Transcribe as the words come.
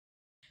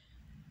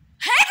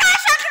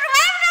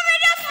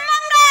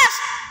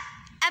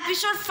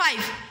episode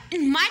 5.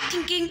 In my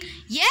thinking,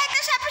 yeah,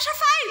 this episode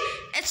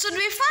 5. It should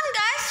be fun,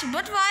 guys.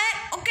 But why?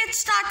 Okay, it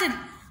started.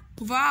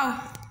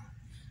 Wow.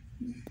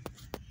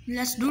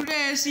 Let's do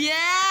this.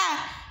 Yeah.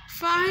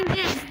 Fine.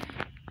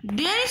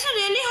 There is a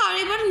really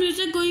horrible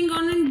music going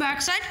on in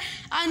backside.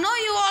 I know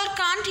you all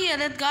can't hear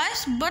it,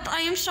 guys, but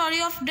I am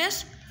sorry of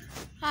this.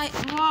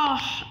 Wow,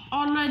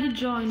 already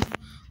joined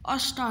or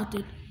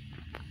started.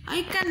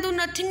 I can do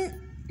nothing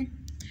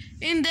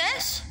in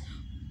this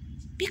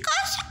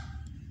because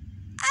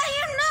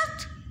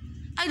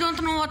I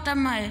don't know what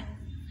am I.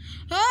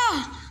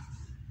 Oh,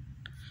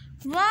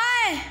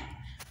 why?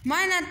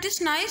 My net is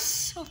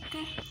nice.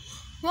 Okay.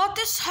 What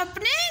is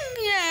happening?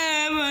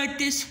 Yeah, what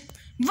is?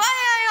 Why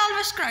I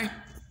always cry?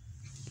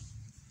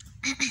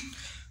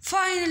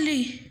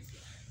 Finally,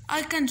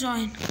 I can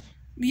join.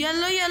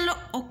 Yellow.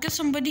 Okay,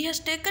 somebody has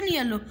taken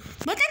yellow.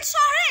 But it's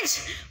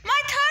orange.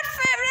 My third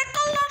favorite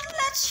color.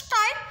 Let's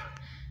type.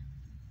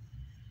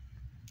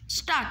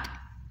 Start.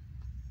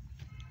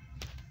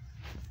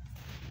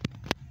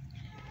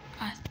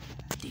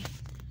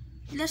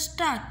 Let's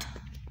start.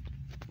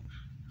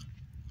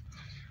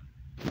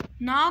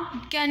 Now,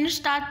 can you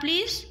start,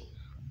 please?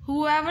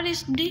 Whoever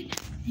is the...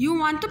 You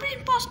want to be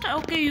imposter?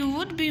 Okay, you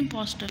would be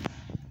imposter.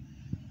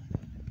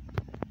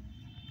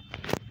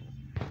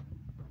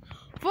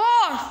 4.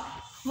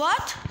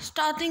 What?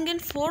 Starting in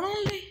 4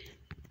 only?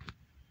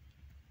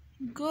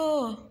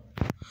 Go.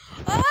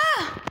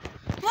 Ah!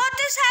 What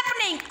is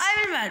happening? I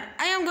will mad.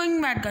 I am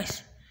going mad,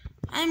 guys.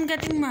 I am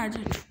getting mad.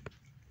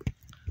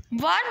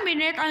 1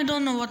 minute. I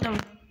don't know what I'm...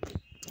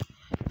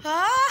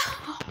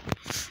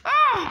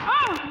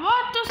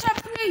 what is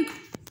happening?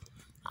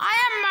 I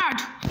am mad.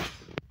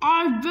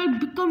 I will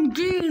become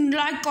green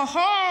like a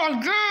whole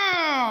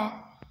girl.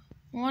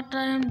 What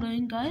I am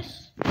doing,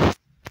 guys?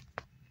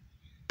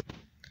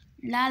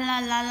 La.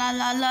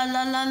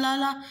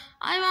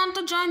 I want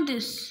to join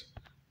this,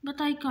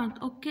 but I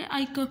can't. Okay,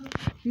 I can.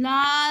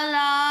 La.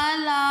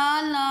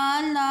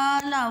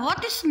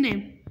 What is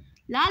name?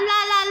 La.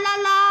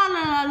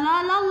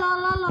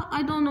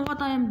 I don't know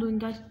what I am doing,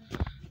 guys.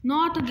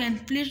 Not again.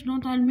 Please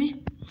don't tell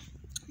me.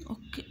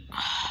 Okay.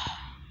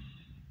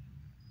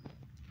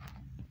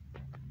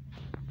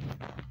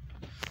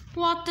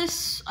 What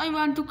is? I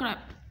want to cry.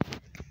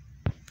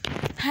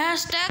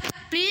 Hashtag,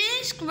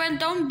 please comment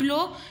down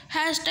below.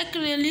 Hashtag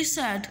really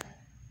sad.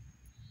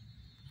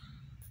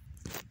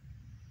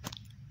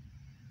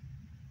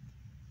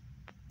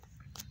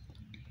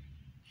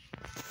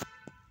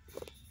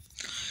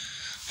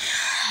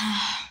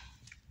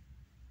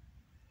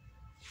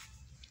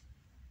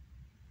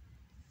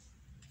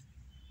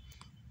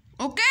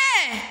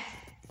 Okay.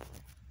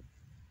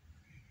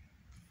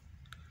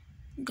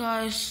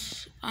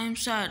 Guys, I'm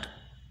sad.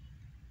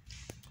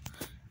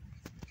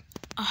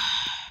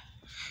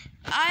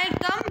 I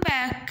come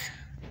back.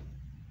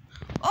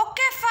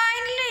 Okay,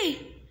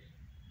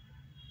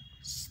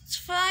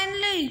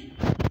 finally.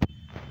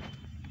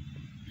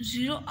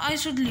 0. I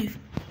should leave.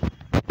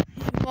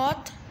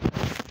 What?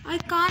 I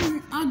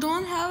can't. I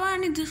don't have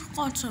any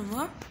Discord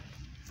server.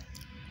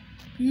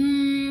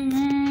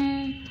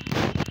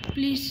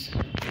 Please.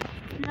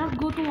 Let's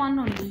go to 1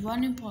 only.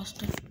 1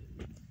 imposter.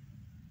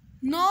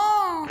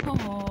 No.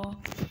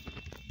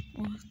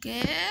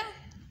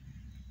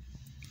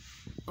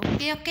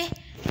 Okay.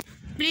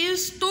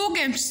 Please, 2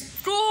 games.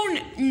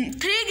 3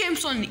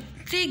 games only.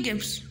 3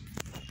 games.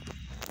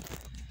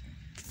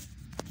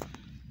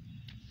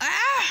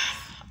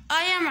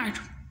 I am mad.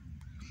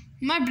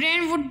 My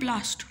brain would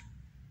blast.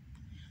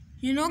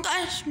 You know,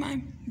 guys,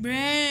 my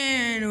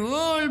brain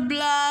will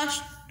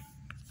blast.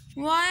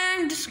 Why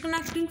I'm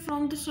disconnecting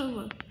from the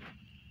server?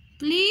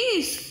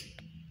 Please,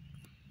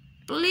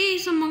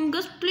 Among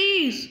Us,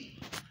 please.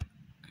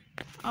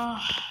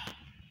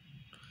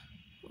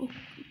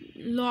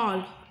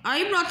 Lol.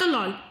 I'm not a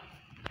lol.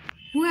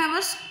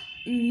 Whoever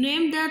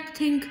named that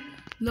thing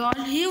lol,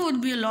 he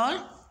would be a lol.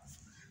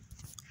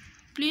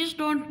 Please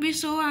don't be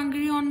so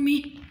angry on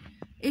me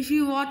if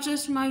you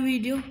watches my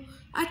video.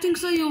 I think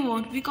so you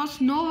won't,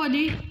 because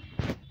nobody,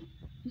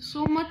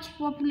 so much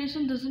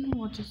population doesn't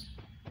watch us.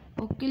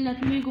 Okay,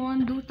 let me go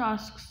and do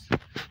tasks.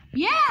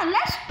 Yeah,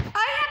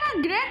 I have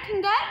a great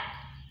thing, guys.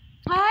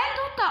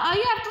 I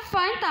have to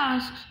find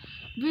tasks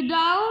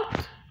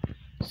without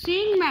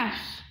seeing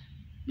maps,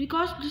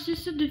 because this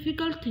is a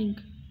difficult thing.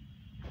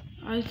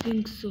 I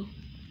think so.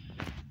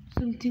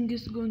 Something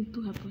is going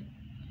to happen.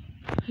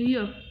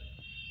 Here.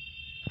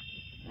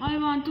 I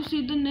want to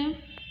see the name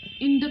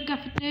in the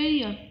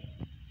cafeteria.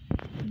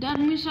 That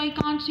means I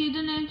can't see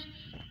the names.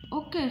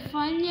 Okay,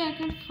 finally I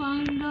can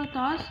find the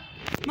task.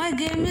 My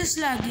game is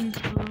lagging.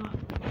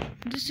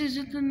 This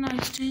isn't a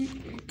nice thing.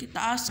 Okay,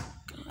 task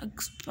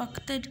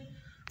expected.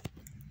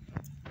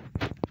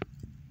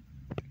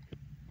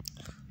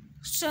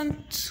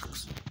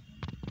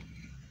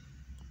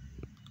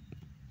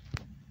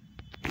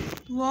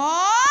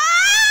 What?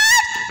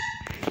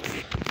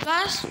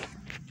 Guys,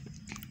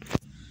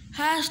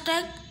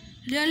 hashtag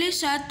really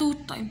sad 2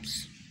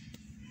 times.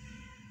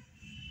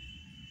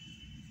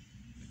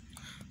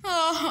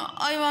 Oh,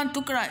 I want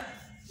to cry.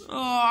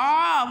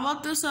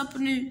 What is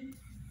happening?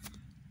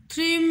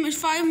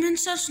 5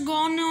 minutes has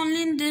gone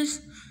only in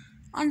this,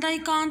 and I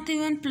can't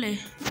even play.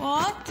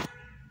 What?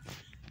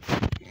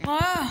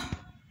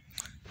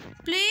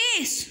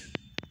 Please,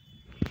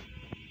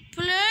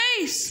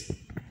 please,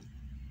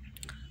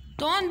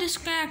 don't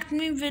disconnect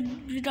me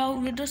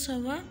with the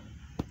server.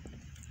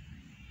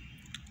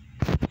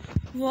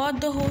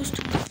 What the host?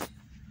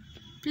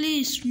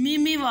 Please,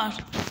 me war.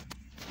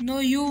 No,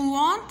 you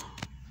want?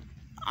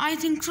 I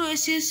think so.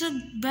 This is a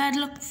bad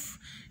luck.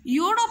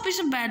 Europe is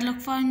a bad luck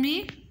for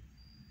me.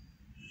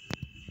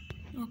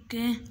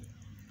 Okay.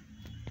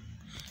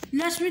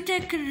 Let me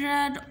take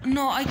red.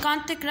 No, I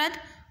can't take red,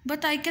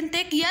 but I can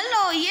take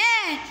yellow.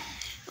 Yeah.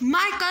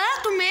 My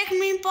color to make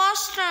me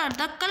imposter.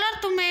 The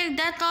color to make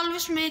that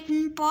always make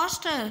me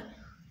imposter.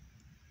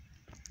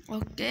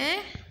 Okay.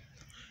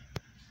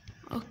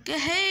 Okay.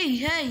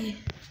 Hey.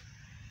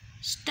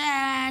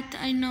 Stat.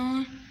 I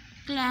know.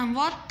 Clam.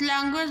 What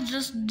language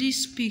does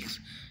this speaks?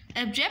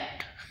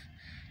 Abject?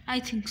 I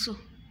think so.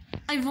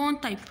 I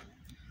won't type.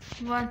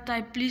 One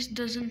type. Please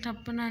doesn't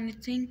happen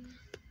anything.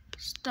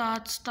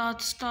 Start. Just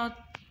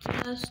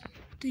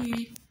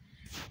the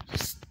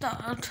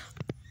start.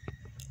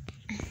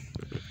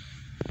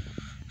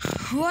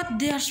 What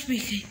they are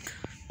speaking?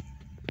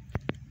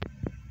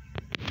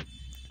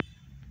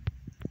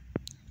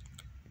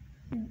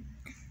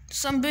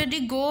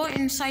 Somebody go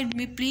inside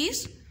me,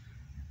 please.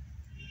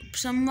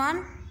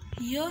 Someone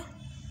here.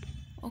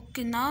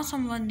 Okay, now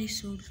someone is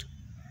sold.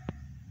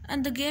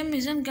 And the game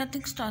isn't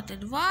getting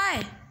started.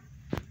 Why?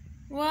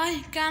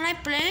 Can I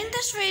play in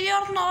this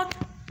video or not?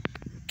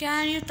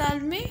 Can you tell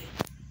me?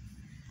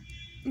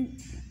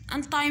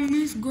 And time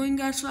is going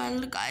as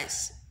well,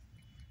 guys.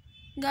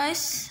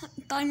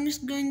 Time is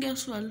going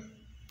as well.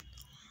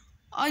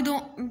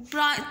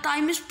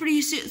 Time is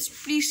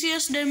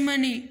precious than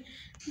money,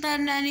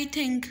 than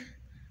anything.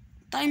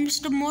 Time is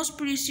the most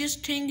precious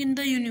thing in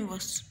the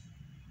universe.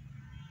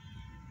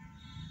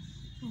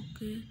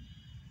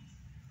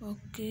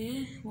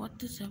 Okay,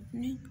 what is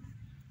happening?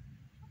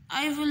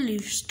 I will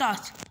leave.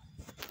 Start.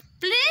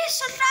 Please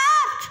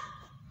start.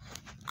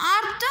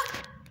 Are the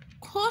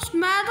host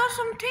mad or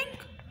something?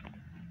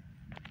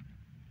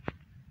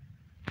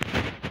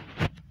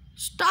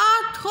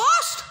 Start,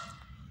 host.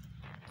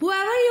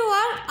 Whoever you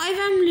are, I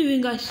am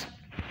leaving, guys.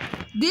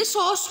 This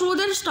host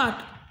wouldn't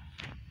start.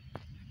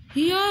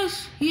 He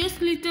is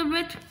little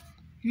bit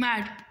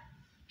mad.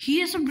 He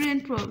has a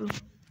brain problem.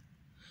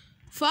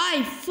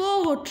 5,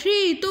 4,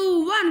 3,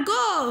 2, 1,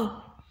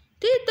 go!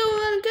 3, 2,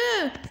 1,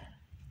 go!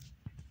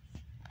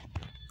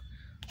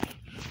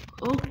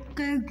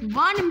 Okay,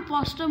 one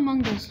imposter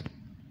among us.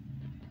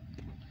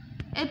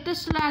 It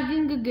is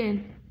lagging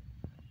again.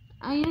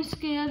 I am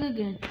scared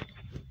again.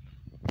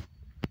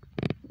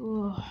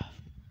 Oh.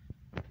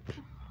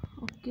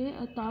 Okay,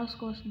 a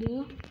task was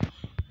there.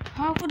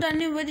 How could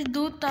anybody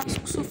do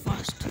tasks so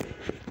fast?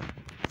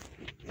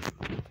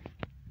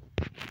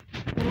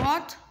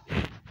 What?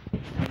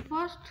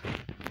 Fast?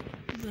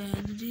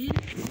 Very.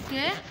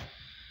 Okay.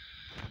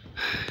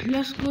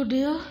 Let's go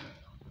there.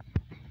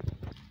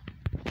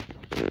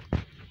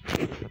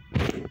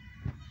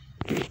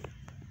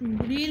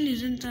 Green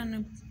isn't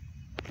an.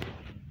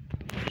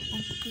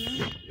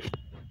 Okay.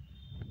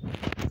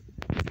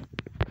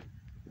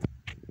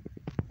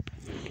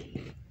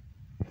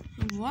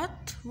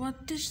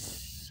 What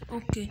is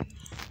okay?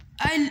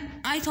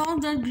 I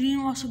thought that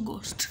green was a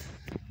ghost.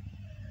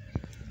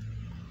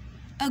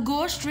 A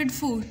ghost with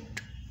food.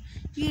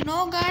 You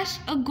know, guys,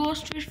 a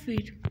ghost with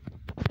feet.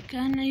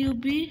 Can you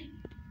be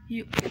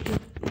you? Okay.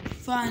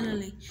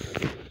 Finally.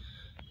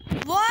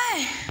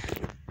 Why?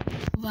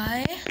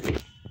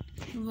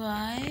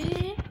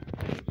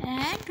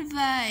 And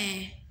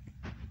why?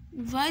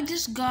 Why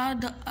this guy,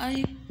 the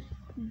eye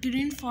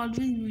green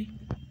following me?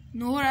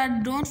 No,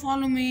 red, don't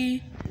follow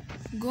me.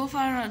 Go for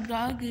a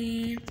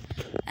green,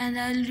 and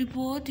I'll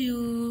report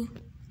you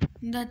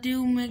that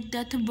you make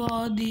dead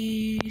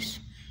bodies.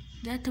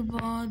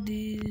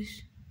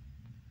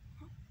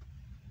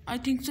 I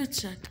think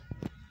that's it.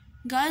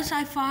 Guys,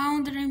 I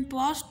found an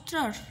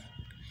imposter.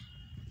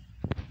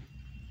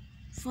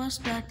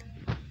 First that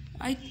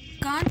I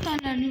can't tell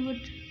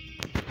anyone.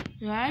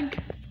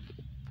 Red.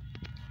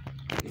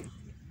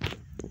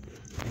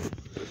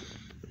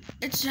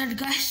 It's red,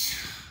 guys.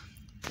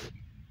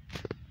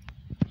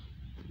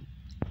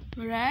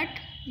 Red,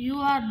 you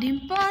are the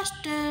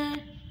imposter.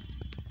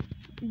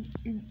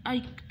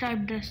 I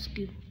typed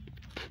rescue.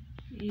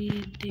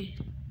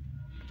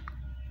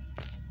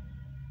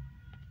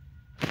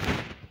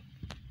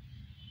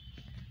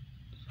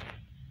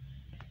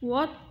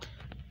 What?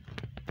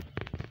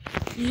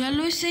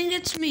 Yellow is saying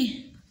it's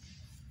me.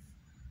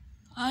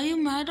 Are you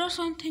mad or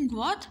something?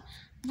 What?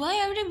 Why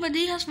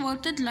everybody has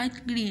voted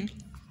light green?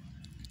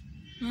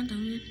 Not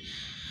everybody.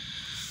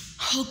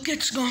 Okay,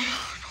 it's gone. No,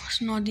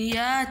 it's not.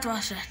 Yeah, it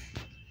was red.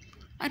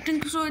 I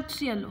think so.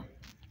 It's yellow.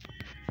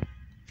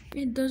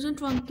 It doesn't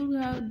want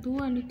to do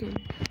anything.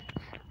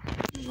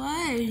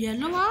 Why?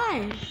 Yellow,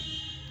 why?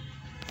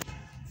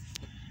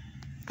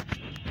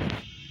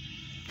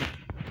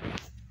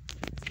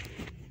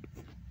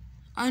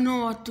 I know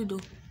what to do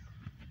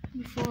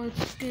before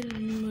it's kill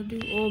anybody.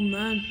 Oh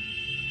man.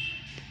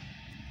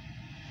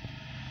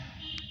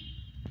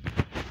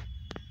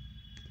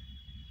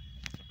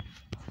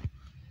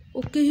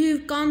 Okay, he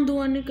can't do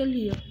any kill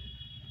here.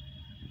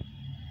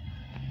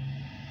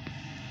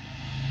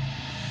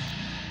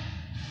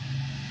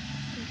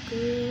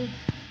 Okay.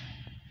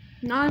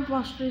 Now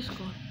imposter is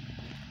gone.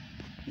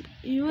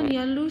 Even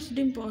yellow is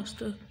the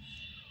imposter.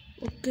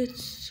 Okay,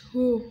 it's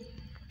who?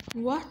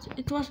 What?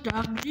 It was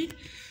dark green.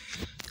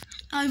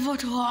 I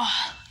vote. Wow.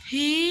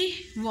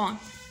 He won.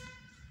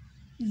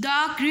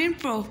 Dark green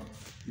pro.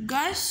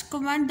 Guys,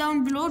 comment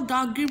down below.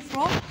 Dark green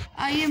pro.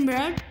 I am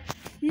red.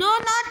 No,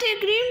 not a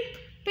green.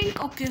 Pink.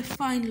 Okay,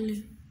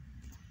 finally.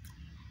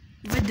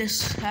 With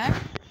this hat.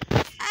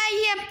 I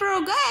am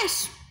pro,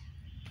 guys.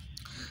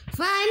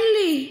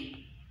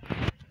 Finally.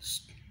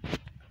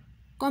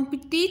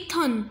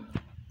 Competition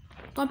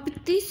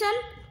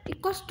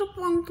equals to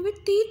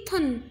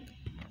competition.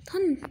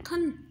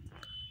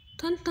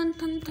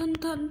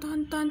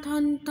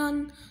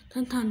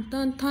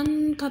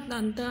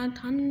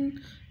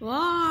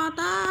 What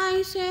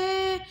I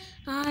say,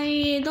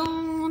 I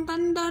don't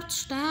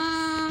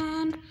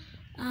understand.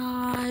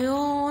 I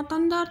don't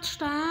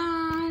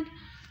understand.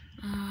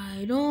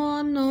 I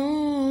don't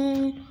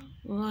know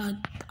what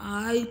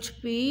I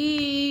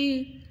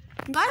speak.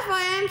 Guys,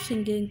 why I am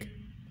singing?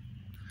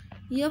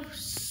 Yep,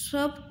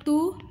 sub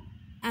to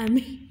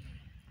Amy.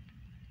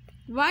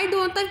 Why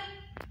don't I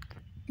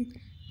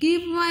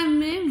keep my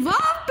name?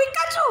 Wow,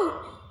 Pikachu!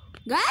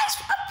 Guys,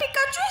 a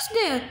Pikachu is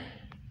there.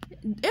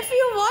 If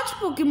you watch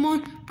Pokemon,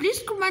 please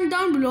comment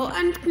down below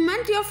and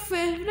comment your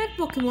favorite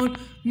Pokemon.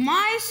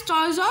 My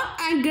Charizard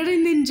and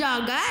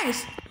Greninja,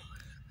 guys.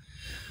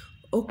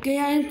 Okay,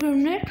 I am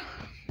permanent.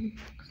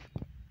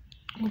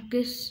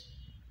 Okay.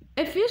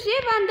 If you see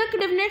when the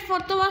Krivnet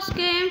photo was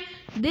came,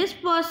 this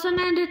person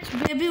and its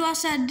baby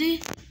was at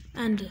the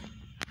end.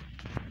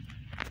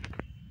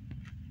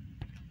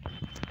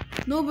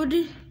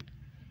 Nobody.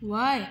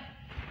 Why?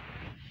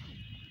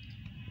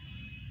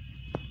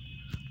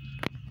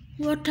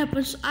 What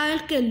happens? I'll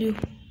kill you.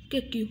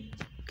 Kick you.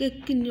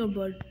 Kick in your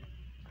butt.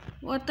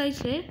 What I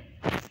say?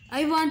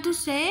 I want to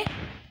say.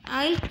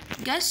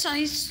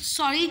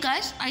 Sorry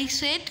guys. I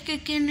said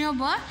kick in your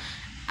butt.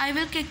 I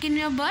will kick in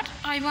your butt.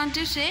 I want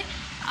to say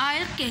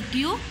I'll kick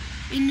you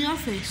in your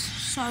face.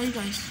 Sorry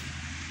guys.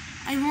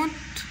 I want.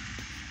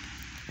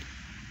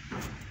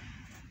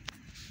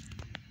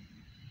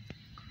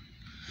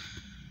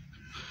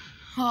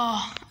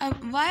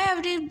 Why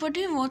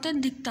everybody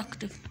voted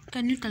detective?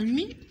 Can you tell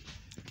me?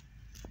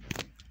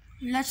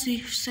 Let's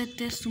see. Set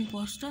this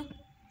imposter.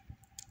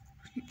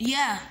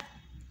 Yeah.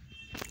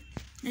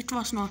 It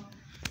was not.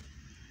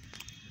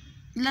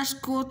 Let's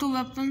go to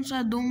weapons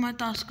and do my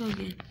task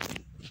again.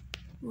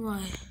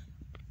 Why?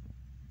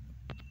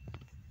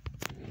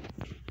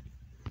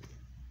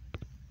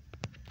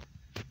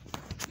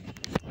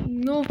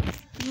 No,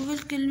 you will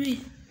kill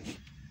me.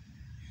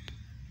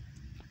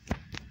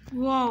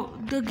 Wow,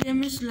 the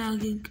game is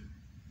lagging.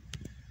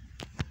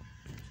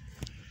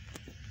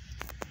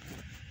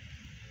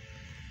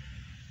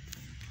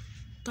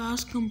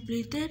 Task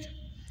completed.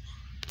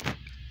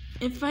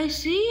 If I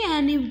see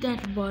any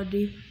dead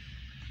body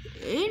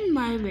in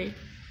my way,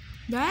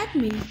 that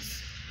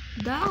means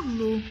dark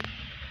blue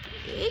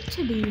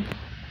HD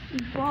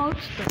about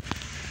stuff.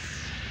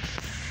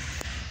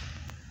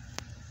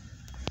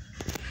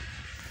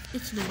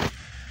 It's dead.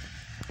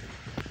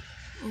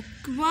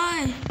 Okay,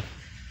 why?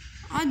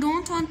 I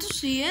don't want to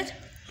see it.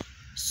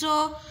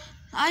 So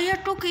I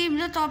have to keep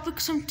the topic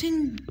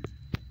something.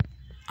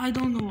 I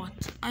don't know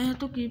what. I have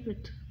to keep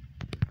it.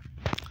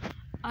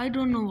 I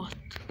don't know what,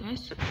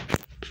 guys.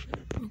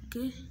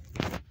 Okay.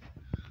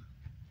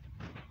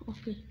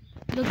 Okay.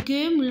 The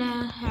game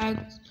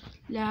has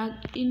lag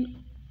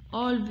in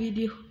all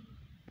video.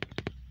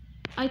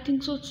 I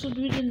think so. It should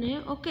be the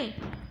name. Okay.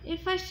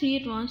 If I see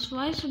it once,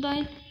 why should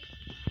I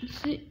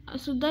see?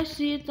 Should I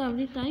see it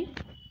every time,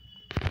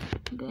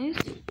 guys?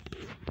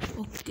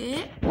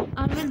 Okay.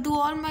 I will do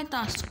all my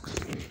tasks.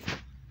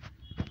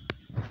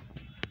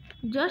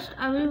 Just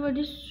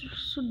everybody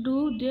should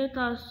do their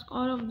task,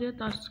 all of their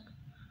tasks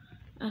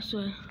as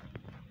well.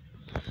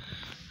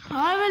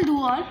 I will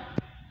do all.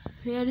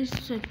 Here is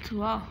set.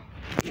 Wow.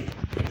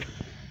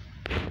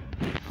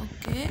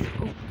 Okay.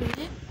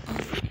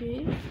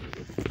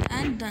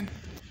 And done.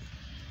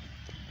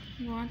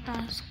 One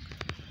task.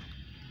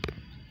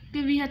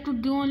 Okay, we have to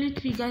do only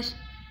 3 guys.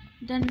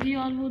 Then we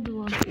all will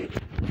do all.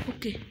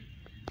 Okay.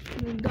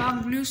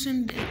 Dark blues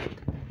and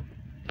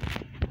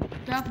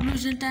dark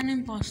blues and an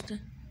imposter.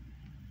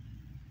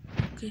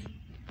 Okay.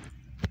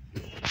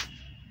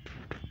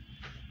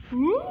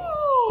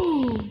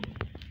 Ooh!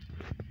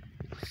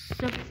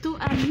 Sabtu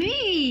and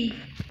me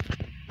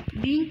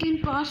being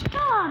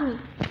imposter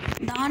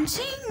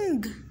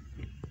dancing.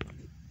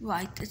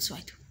 White, it's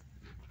white.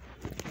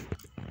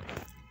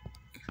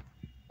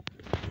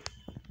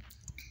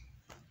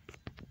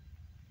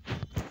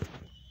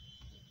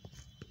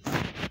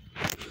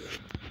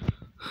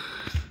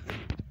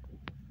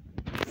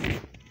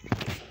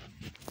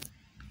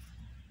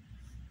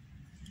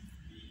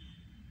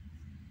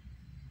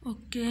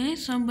 Okay,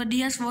 somebody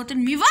has voted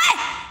me. Why?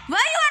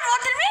 Why you have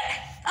voted me?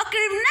 A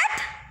criminal?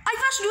 I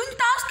was doing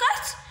task,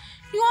 guys.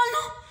 You all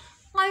know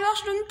I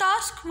was doing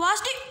task.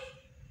 Was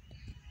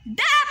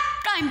that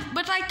time?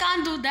 But I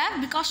can't do that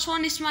because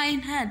phone is my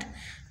head.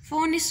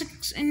 Phone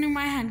is in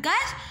my hand,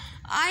 guys.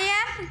 I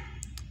am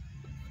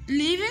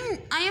leaving.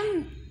 I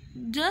am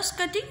just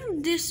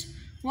cutting this.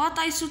 What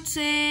I should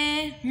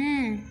say?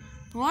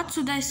 What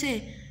should I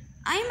say?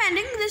 I am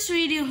ending this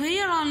video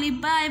here only.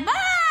 Bye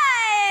bye.